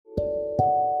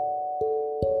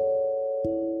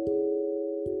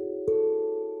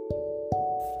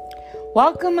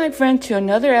Welcome, my friend, to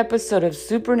another episode of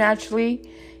Supernaturally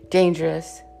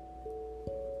Dangerous.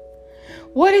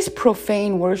 What is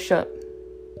profane worship?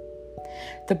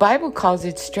 The Bible calls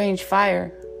it strange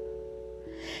fire.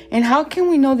 And how can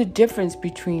we know the difference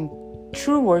between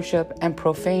true worship and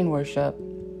profane worship?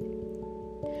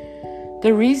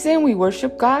 The reason we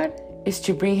worship God is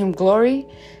to bring Him glory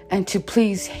and to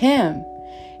please Him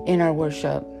in our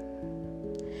worship.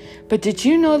 But did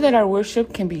you know that our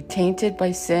worship can be tainted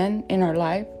by sin in our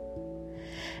life?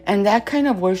 And that kind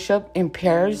of worship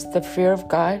impairs the fear of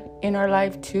God in our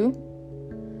life too?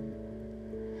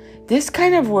 This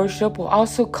kind of worship will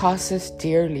also cost us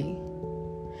dearly.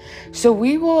 So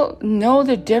we will know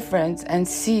the difference and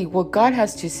see what God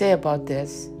has to say about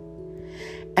this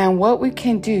and what we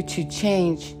can do to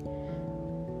change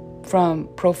from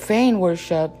profane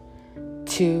worship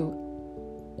to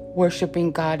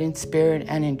worshiping God in spirit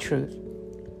and in truth.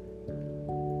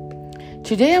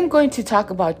 Today I'm going to talk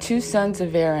about two sons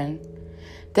of Aaron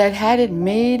that had it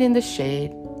made in the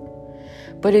shade,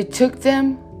 but it took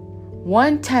them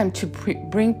one time to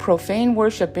bring profane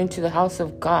worship into the house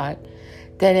of God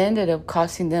that ended up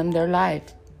costing them their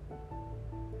lives.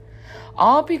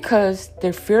 All because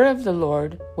their fear of the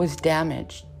Lord was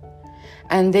damaged,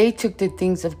 and they took the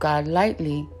things of God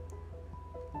lightly.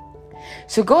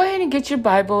 So go ahead and get your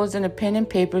Bibles and a pen and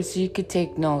paper so you could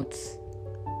take notes.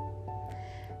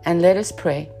 And let us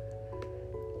pray.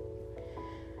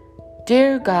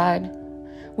 Dear God,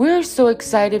 we are so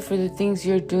excited for the things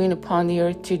you're doing upon the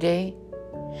earth today.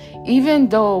 Even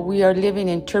though we are living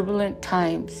in turbulent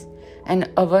times and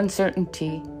of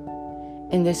uncertainty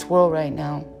in this world right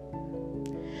now.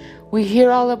 We hear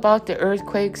all about the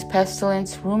earthquakes,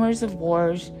 pestilence, rumors of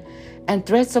wars, and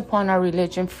threats upon our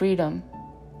religion freedom.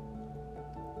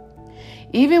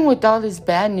 Even with all this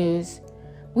bad news,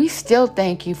 we still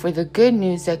thank you for the good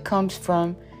news that comes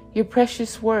from your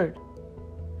precious word,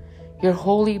 your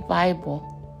holy Bible.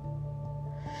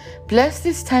 Bless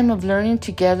this time of learning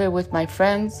together with my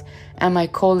friends and my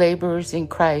co-laborers in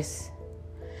Christ.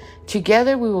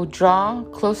 Together we will draw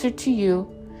closer to you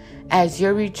as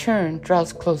your return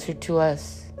draws closer to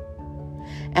us.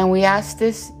 And we ask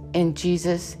this in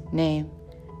Jesus' name.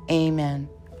 Amen.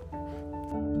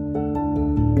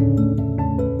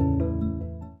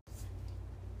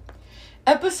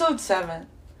 Episode 7,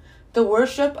 The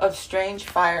Worship of Strange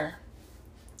Fire.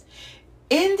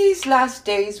 In these last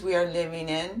days we are living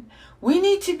in, we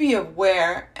need to be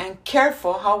aware and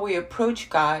careful how we approach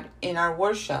God in our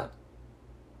worship.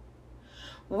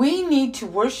 We need to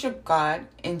worship God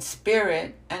in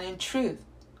spirit and in truth.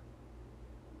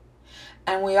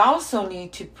 And we also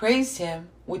need to praise Him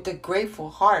with a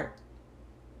grateful heart.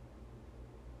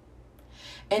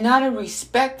 And out of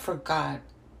respect for God,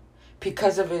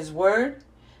 because of His word,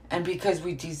 and because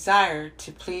we desire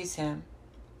to please Him.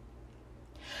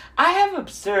 I have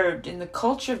observed in the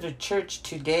culture of the church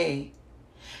today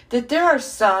that there are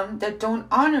some that don't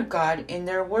honor God in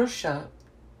their worship,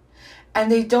 and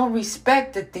they don't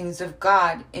respect the things of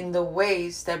God in the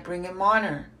ways that bring Him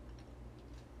honor.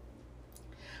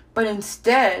 But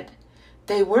instead,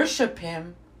 they worship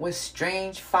Him with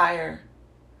strange fire,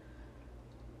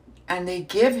 and they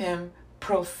give Him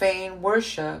profane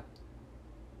worship,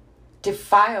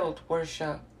 defiled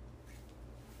worship.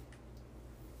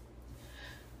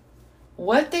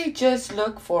 What they just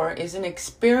look for is an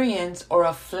experience or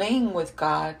a fling with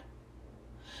God,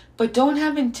 but don't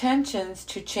have intentions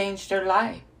to change their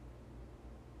life.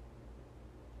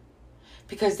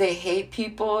 Because they hate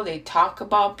people, they talk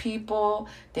about people,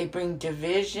 they bring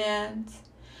divisions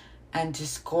and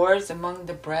discords among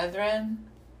the brethren.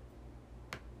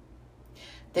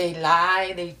 They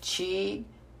lie, they cheat.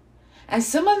 And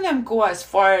some of them go as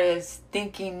far as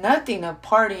thinking nothing of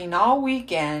partying all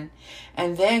weekend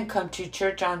and then come to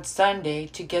church on Sunday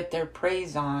to get their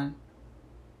praise on.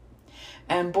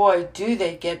 And boy, do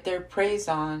they get their praise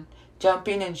on.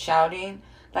 Jumping and shouting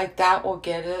like that will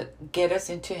get us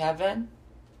into heaven.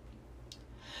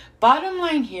 Bottom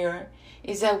line here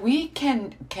is that we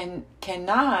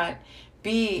cannot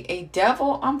be a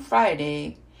devil on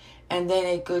Friday and then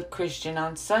a good Christian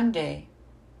on Sunday.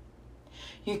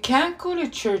 You can't go to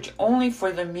church only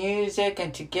for the music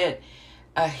and to get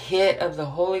a hit of the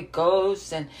Holy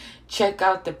Ghost and check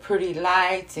out the pretty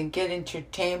lights and get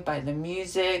entertained by the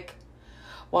music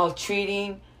while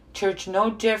treating church no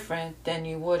different than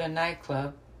you would a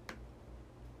nightclub.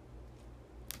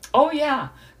 Oh yeah,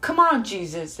 come on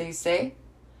Jesus, they say.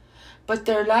 But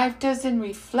their life doesn't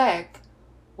reflect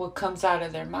what comes out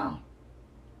of their mouth.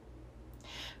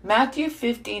 Matthew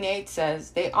 15:8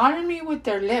 says, "They honor me with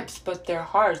their lips, but their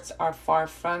hearts are far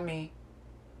from me."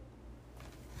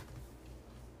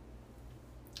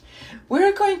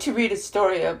 We're going to read a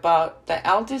story about the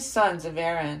eldest sons of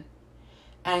Aaron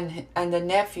and the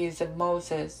nephews of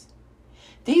Moses.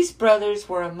 These brothers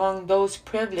were among those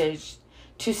privileged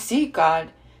to see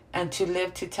God and to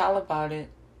live to tell about it.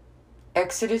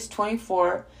 Exodus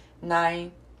 24,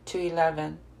 9 to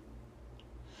 11.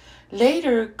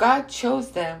 Later, God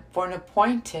chose them for an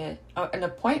appointment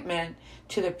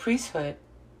to the priesthood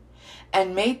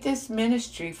and made this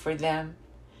ministry for them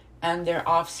and their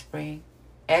offspring.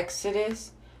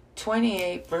 Exodus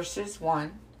 28 verses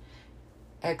 1,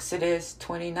 Exodus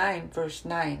 29 verse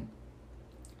 9.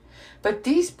 But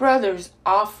these brothers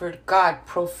offered God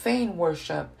profane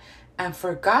worship and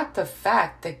forgot the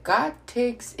fact that God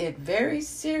takes it very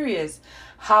serious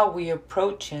how we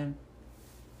approach Him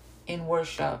in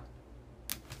worship.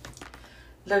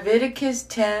 Leviticus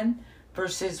 10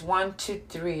 verses 1 to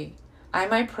 3. I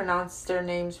might pronounce their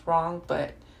names wrong,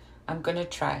 but I'm going to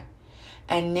try.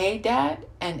 And Nadab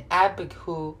and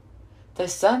Abihu, the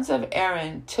sons of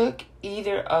Aaron, took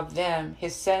either of them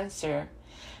his censer,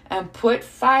 and put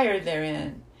fire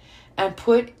therein, and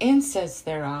put incense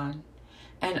thereon,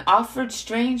 and offered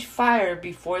strange fire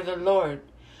before the Lord,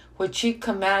 which He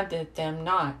commanded them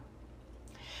not.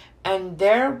 And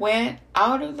there went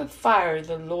out of the fire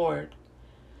the Lord,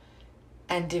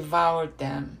 and devoured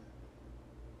them.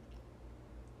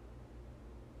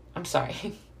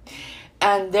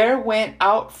 And there went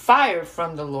out fire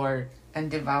from the Lord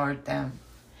and devoured them,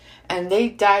 and they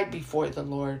died before the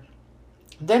Lord.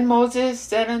 Then Moses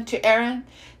said unto Aaron,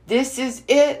 This is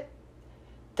it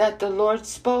that the Lord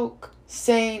spoke,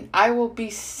 saying, I will be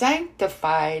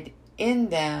sanctified in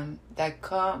them that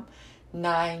come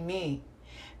nigh me,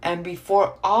 and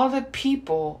before all the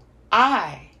people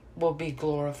I will be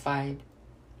glorified.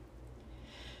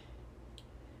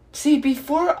 See,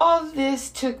 before all this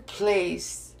took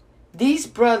place, these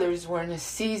brothers were in a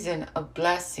season of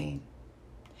blessing.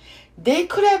 They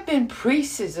could have been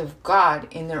priests of God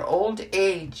in their old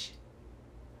age,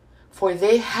 for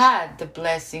they had the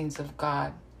blessings of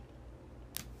God.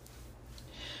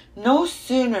 No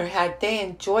sooner had they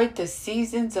enjoyed the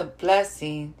seasons of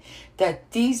blessing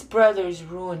that these brothers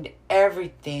ruined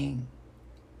everything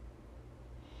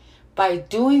by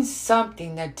doing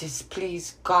something that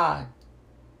displeased God.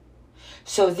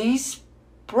 So these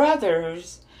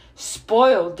brothers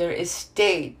spoiled their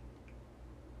estate.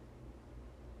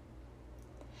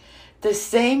 The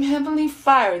same heavenly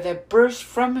fire that burst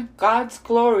from God's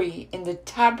glory in the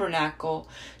tabernacle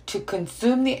to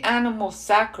consume the animal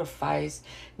sacrifice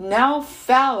now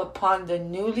fell upon the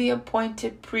newly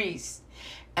appointed priests,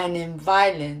 and in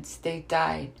violence they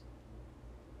died.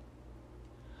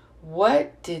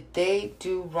 What did they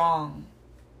do wrong?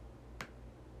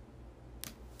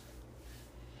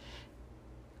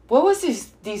 What was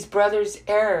these brothers'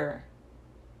 error?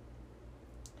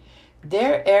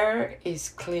 Their error is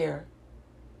clear.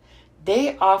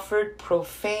 They offered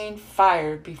profane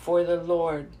fire before the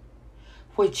Lord,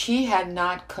 which He had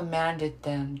not commanded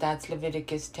them. That's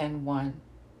Leviticus 10:1.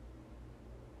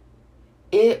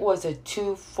 It was a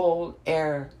twofold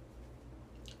error.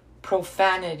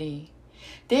 Profanity.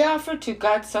 They offered to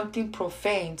God something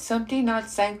profane, something not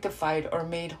sanctified or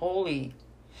made holy,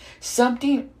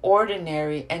 something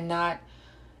ordinary and not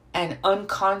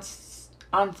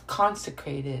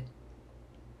unconsecrated.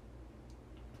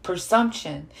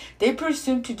 Presumption. They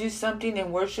presumed to do something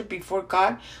in worship before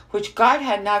God which God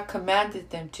had not commanded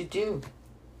them to do.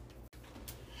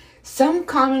 Some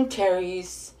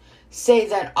commentaries say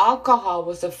that alcohol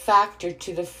was a factor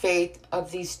to the faith of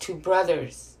these two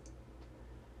brothers.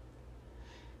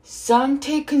 Some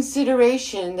take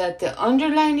consideration that the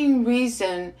underlying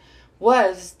reason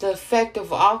was the effect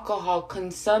of alcohol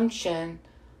consumption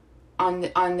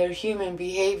on their human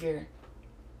behavior.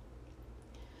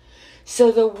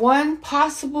 So the one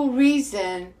possible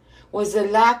reason was the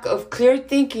lack of clear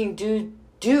thinking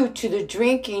due to the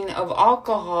drinking of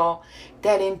alcohol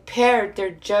that impaired their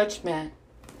judgment.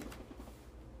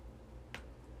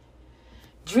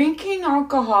 Drinking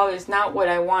alcohol is not what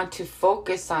I want to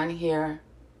focus on here.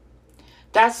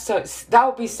 That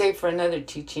will be saved for another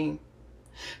teaching.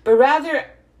 But rather,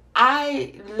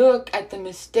 I look at the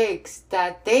mistakes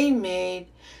that they made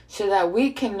so that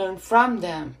we can learn from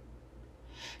them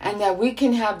and that we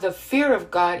can have the fear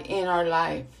of God in our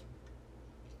life.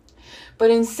 But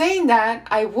in saying that,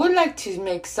 I would like to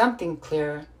make something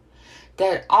clear,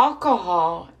 that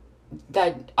alcohol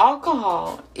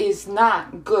is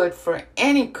not good for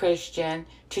any Christian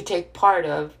to take part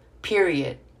of,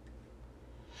 period.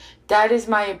 That is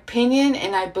my opinion,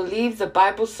 and I believe the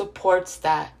Bible supports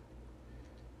that.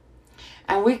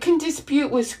 And we can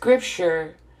dispute with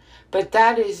Scripture, But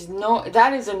that is a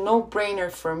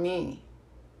no-brainer for me.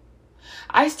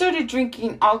 I started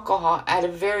drinking alcohol at a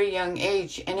very young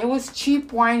age, and it was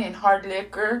cheap wine and hard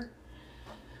liquor.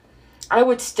 I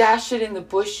would stash it in the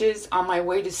bushes on my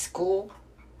way to school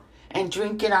and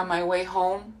drink it on my way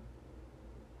home.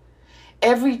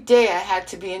 Every day I had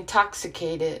to be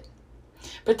intoxicated.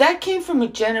 But that came from a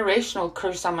generational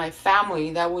curse on my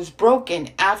family that was broken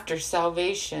after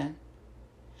salvation.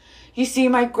 You see,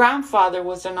 my grandfather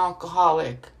was an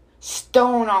alcoholic,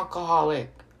 stone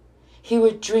alcoholic. He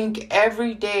would drink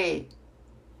every day.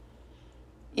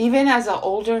 Even as an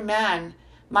older man,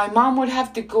 my mom would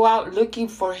have to go out looking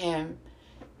for him,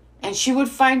 and she would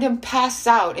find him passed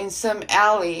out in some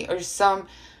alley or some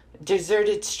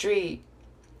deserted street.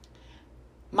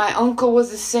 My uncle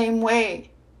was the same way.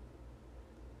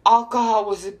 Alcohol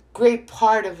was a great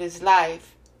part of his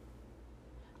life.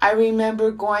 I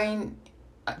remember going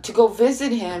to go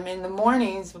visit him in the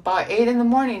mornings, about 8 in the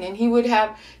morning, and he would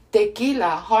have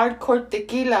tequila, hardcore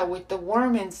tequila with the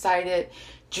worm inside it,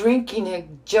 drinking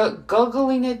it,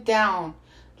 guggling it down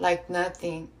like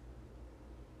nothing.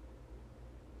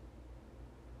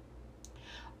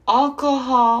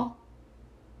 Alcohol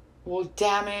will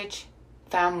damage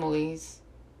families.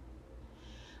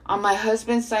 On my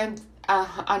husband's side,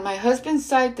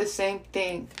 the same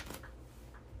thing.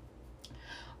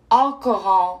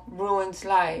 Alcohol ruins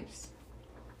lives.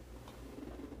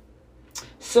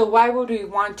 So why would we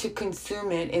want to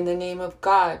consume it in the name of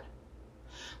God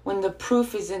when the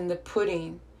proof is in the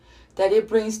pudding that it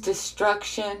brings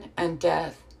destruction and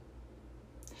death?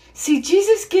 See,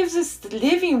 Jesus gives us the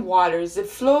living waters that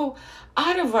flow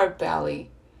out of our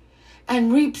belly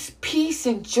and reaps peace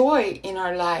and joy in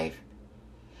our life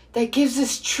that gives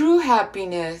us true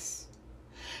happiness.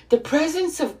 The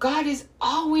presence of God is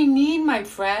all we need, my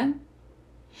friend.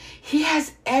 He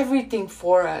has everything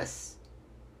for us.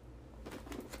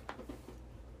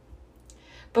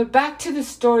 But back to the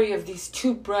story of these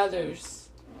two brothers.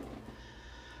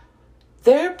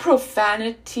 Their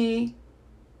profanity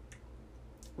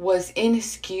was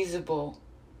inexcusable.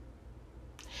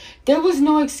 There was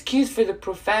no excuse for the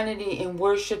profanity in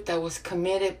worship that was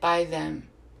committed by them.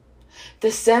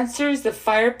 The censers, the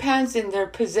fire pans in their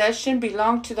possession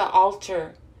belonged to the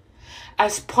altar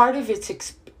as part of its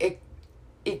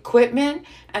equipment,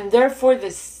 and therefore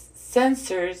the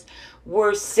censers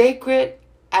were sacred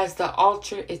as the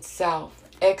altar itself.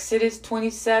 Exodus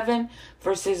 27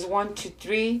 verses 1 to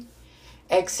 3.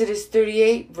 Exodus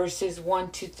 38 verses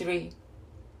 1 to 3.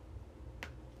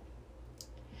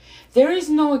 There is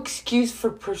no excuse for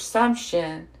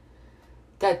presumption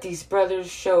that these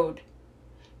brothers showed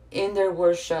in their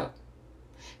worship.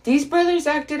 These brothers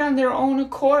acted on their own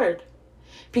accord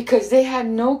because they had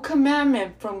no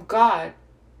commandment from God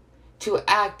to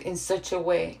act in such a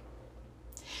way.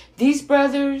 These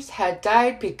brothers had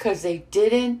died because they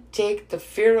didn't take the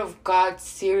fear of God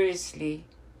seriously,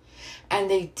 and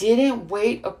they didn't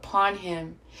wait upon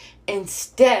Him.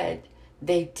 Instead,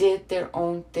 they did their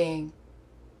own thing.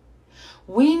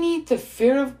 We need the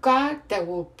fear of God that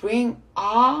will bring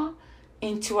awe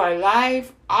into our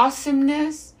life,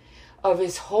 awesomeness of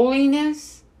His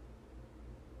holiness.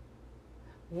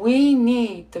 We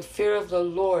need the fear of the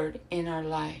Lord in our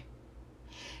life.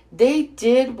 They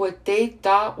did what they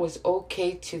thought was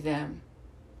okay to them.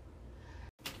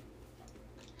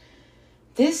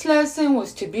 This lesson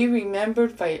was to be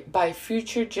remembered by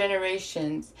future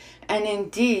generations, and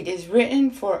indeed is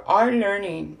written for our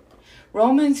learning.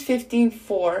 Romans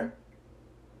 15:4.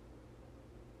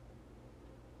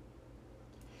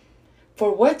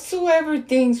 For whatsoever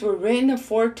things were written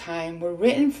aforetime were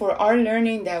written for our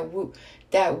learning,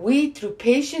 that we through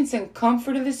patience and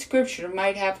comfort of the Scripture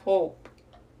might have hope.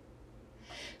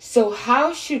 So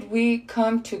how should we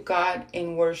come to God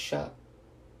in worship?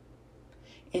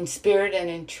 In spirit and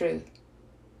in truth.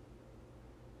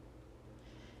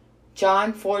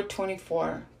 John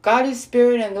 4:24. God is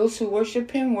spirit, and those who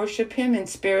worship Him in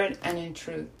spirit and in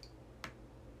truth.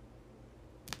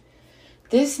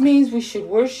 This means we should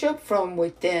worship from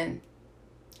within,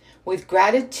 with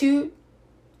gratitude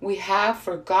we have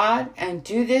for God, and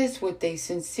do this with a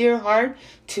sincere heart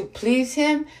to please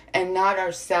Him and not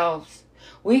ourselves.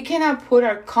 We cannot put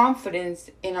our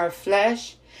confidence in our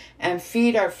flesh and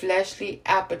feed our fleshly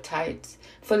appetites.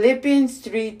 Philippians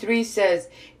 3:3 says,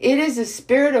 "It is the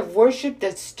spirit of worship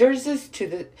that stirs us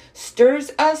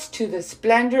to the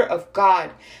splendor of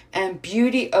God and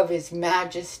beauty of His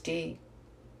majesty."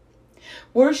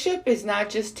 Worship is not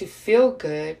just to feel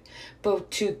good, but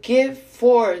to give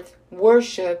forth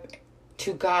worship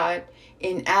to God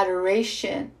in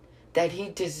adoration that He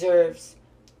deserves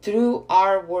through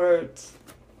our words.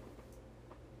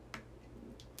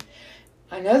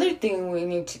 Another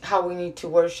thing how we need to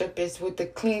worship is with a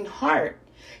clean heart.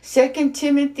 2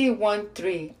 Timothy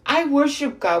 1:3. I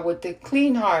worship God with a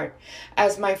clean heart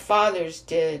as my fathers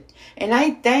did. And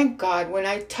I thank God when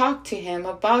I talk to him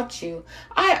about you.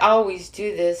 I always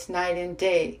do this night and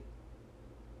day.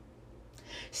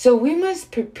 So we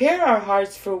must prepare our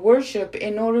hearts for worship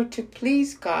in order to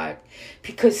please God,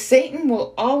 because Satan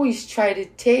will always try to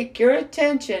take your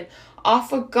attention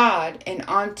off of God and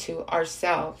onto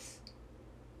ourselves.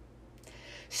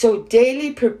 So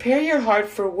daily prepare your heart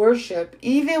for worship,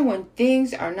 even when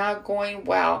things are not going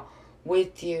well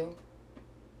with you.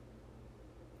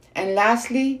 And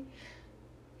lastly,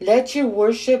 let your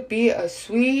worship be a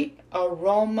sweet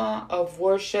aroma of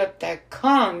worship that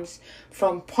comes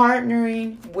from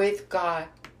partnering with God.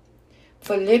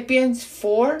 Philippians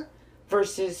 4,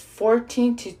 verses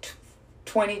 14 to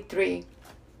 23.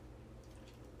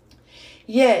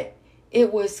 Yet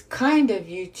it was kind of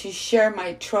you to share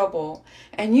my trouble,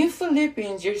 and you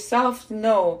Philippians yourselves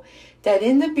know that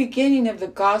in the beginning of the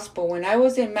gospel, when I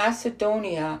was in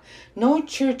Macedonia, no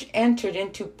church entered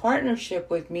into partnership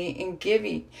with me in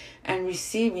giving and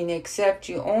receiving except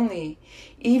you only.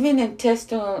 Even in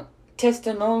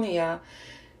Thessalonica,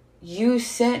 you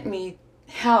sent me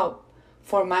help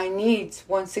for my needs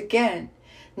once again.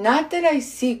 Not that I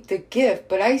seek the gift,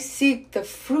 but I seek the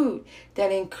fruit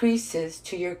that increases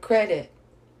to your credit.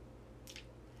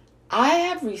 I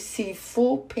have received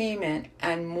full payment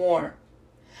and more.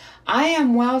 I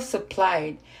am well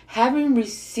supplied, having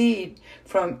received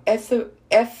from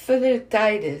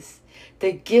Epaphroditus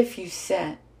the gift you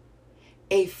sent,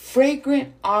 a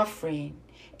fragrant offering,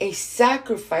 a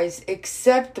sacrifice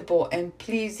acceptable and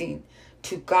pleasing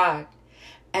to God.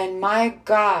 And my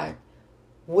God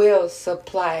will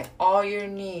supply all your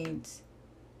needs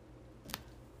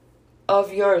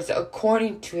of yours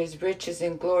according to his riches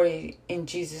and glory in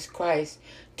Jesus Christ.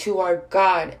 To our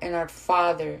God and our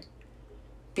Father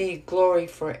be glory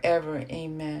forever.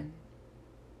 Amen.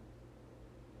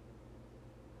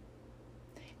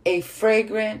 A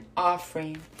fragrant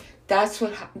offering.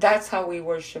 That's how we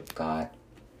worship God.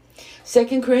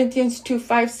 2 Corinthians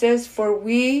 2:5 says, for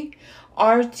we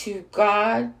are to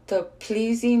God the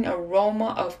pleasing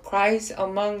aroma of Christ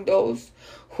among those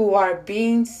who are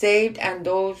being saved and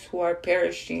those who are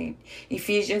perishing.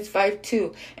 Ephesians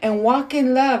 5:2. And walk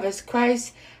in love as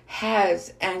Christ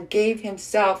has and gave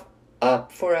himself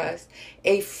up for us,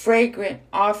 a fragrant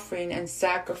offering and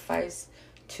sacrifice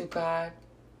to God.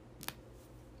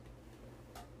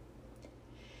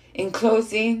 In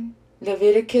closing,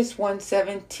 Leviticus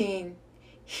 1:17.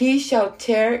 He shall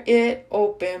tear it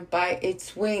open by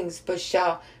its wings, but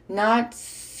shall not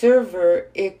sever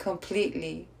it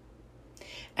completely.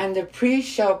 And the priest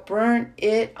shall burn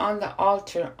it on the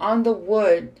altar, on the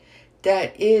wood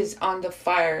that is on the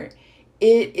fire.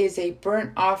 It is a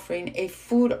burnt offering, a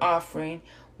food offering,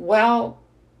 a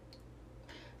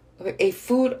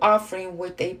food offering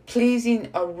with a pleasing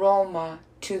aroma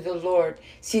to the Lord.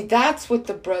 See, that's what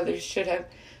the brothers should have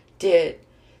did.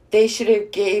 They should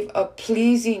have gave a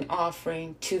pleasing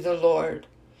offering to the Lord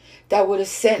that would have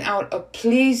sent out a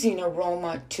pleasing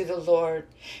aroma to the Lord.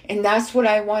 And that's what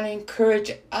I want to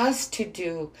encourage us to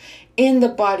do in the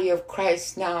body of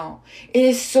Christ now. It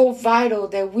is so vital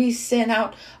that we send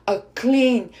out a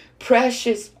clean,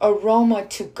 precious aroma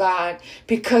to God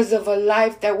because of a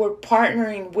life that we're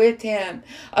partnering with him,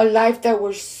 a life that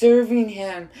we're serving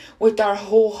him with our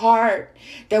whole heart,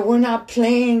 that we're not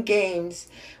playing games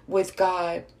with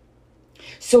God.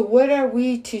 So what are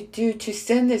we to do to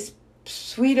send this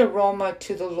sweet aroma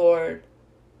to the Lord?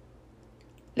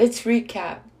 Let's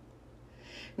recap.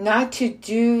 Not to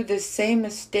do the same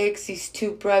mistakes these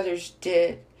two brothers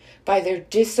did by their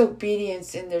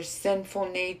disobedience in their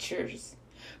sinful natures.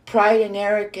 Pride and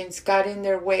arrogance got in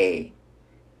their way,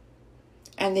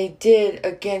 and they did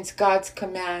against God's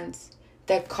commands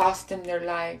that cost them their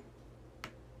life.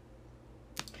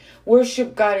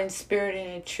 Worship God in spirit and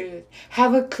in truth.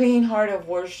 Have a clean heart of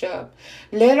worship.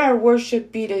 Let our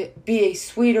worship be a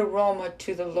sweet aroma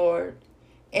to the Lord.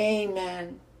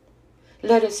 Amen.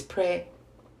 Let us pray.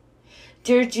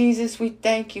 Dear Jesus, we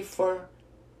thank you for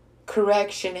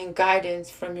correction and guidance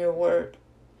from your word.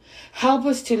 Help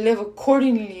us to live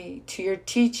accordingly to your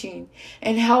teaching,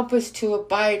 and help us to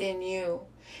abide in you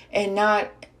and not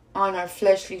on our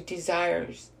fleshly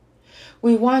desires.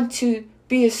 We want to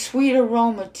be a sweet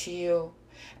aroma to you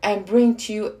and bring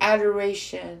to you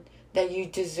adoration that you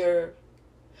deserve.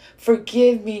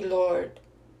 Forgive me, Lord,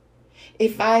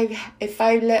 if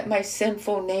I let my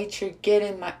sinful nature get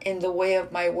in the way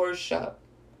of my worship.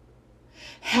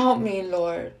 Help me,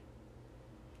 Lord.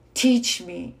 Teach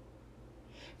me.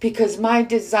 because my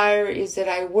desire is that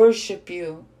I worship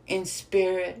you in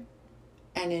spirit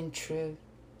and in truth.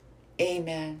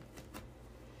 Amen.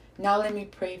 Now let me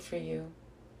pray for you.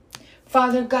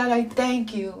 Father God, I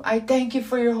thank you. I thank you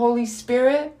for your Holy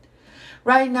Spirit.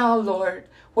 Right now, Lord,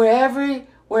 where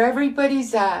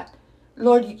everybody's at,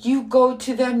 Lord, you go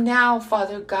to them now,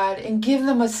 Father God, and give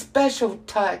them a special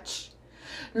touch.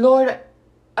 Lord,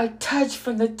 a touch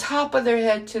from the top of their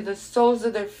head to the soles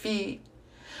of their feet.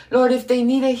 Lord, if they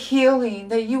need a healing,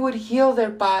 that you would heal their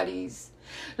bodies.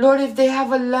 Lord, if they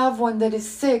have a loved one that is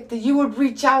sick, that you would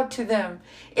reach out to them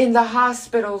in the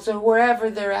hospitals or wherever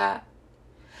they're at.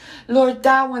 Lord,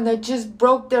 that one that just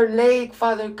broke their leg,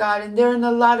 Father God, and they're in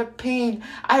a lot of pain,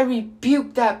 I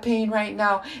rebuke that pain right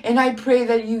now. And I pray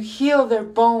that you heal their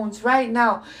bones right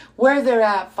now where they're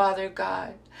at, Father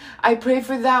God. I pray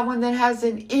for that one that has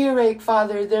an earache,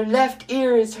 Father. Their left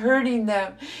ear is hurting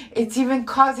them. It's even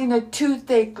causing a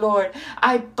toothache, Lord.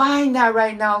 I bind that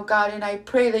right now, God, and I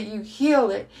pray that you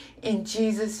heal it in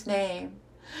Jesus' name.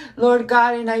 Lord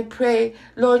God, and I pray,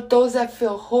 Lord, those that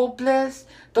feel hopeless,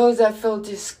 those that feel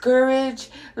discouraged,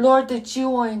 Lord, that you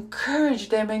will encourage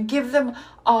them and give them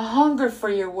a hunger for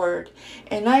your word.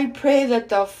 And I pray that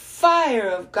the fire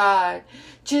of God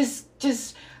just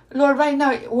Lord, right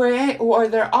now, where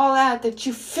they're all at, that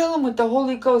you fill them with the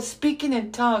Holy Ghost, speaking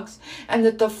in tongues, and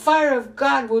that the fire of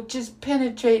God will just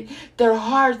penetrate their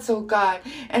hearts, oh God,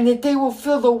 and that they will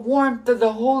feel the warmth of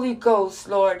the Holy Ghost,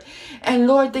 Lord. And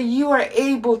Lord, that you are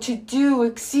able to do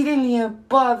exceedingly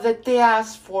above that they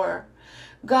ask for.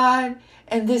 God,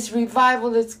 and this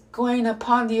revival that's going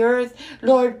upon the earth,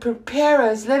 Lord, prepare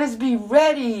us. Let us be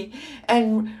ready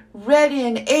and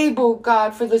able,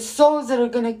 God, for the souls that are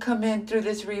going to come in through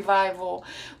this revival.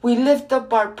 We lift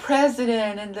up our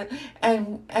president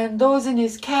and those in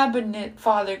his cabinet,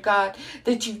 Father God,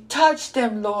 that you touch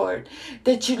them, Lord,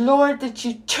 that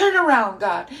you turn around,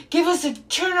 God. Give us a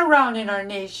turnaround in our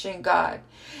nation, God.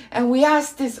 And we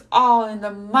ask this all in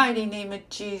the mighty name of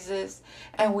Jesus,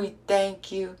 and we thank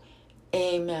you.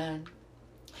 Amen.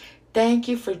 Thank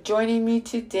you for joining me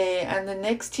today, and the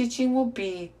next teaching will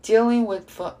be dealing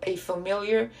with a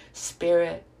familiar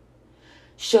spirit.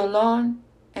 Shalom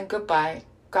and goodbye.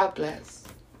 God bless.